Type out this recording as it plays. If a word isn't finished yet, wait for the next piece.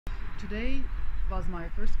Today was my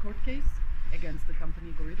first court case against the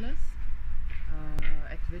company Gorillas,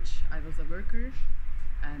 at which I was a worker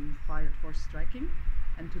and fired for striking.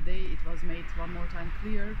 And today it was made one more time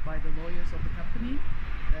clear by the lawyers of the company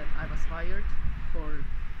that I was fired for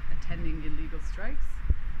attending illegal strikes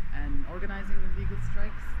and organizing illegal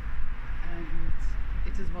strikes. And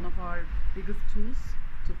it is one of our biggest tools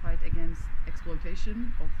to fight against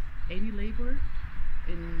exploitation of any labor,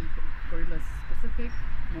 in Gorillas specific,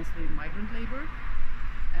 mostly migrant labor.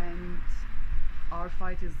 And our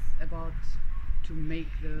fight is about to make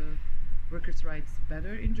the workers' rights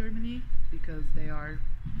better in Germany, because they are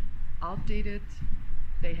outdated,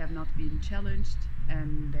 they have not been challenged,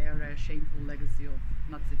 and they are a shameful legacy of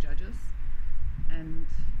Nazi judges. And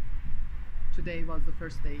today was the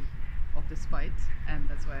first day of this fight, and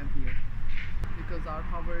that's why I'm here. Because our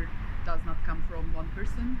power does not come from one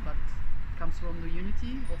person, but comes from the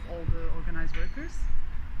unity of all the organized workers.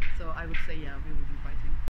 So I would say, yeah, we will be fighting.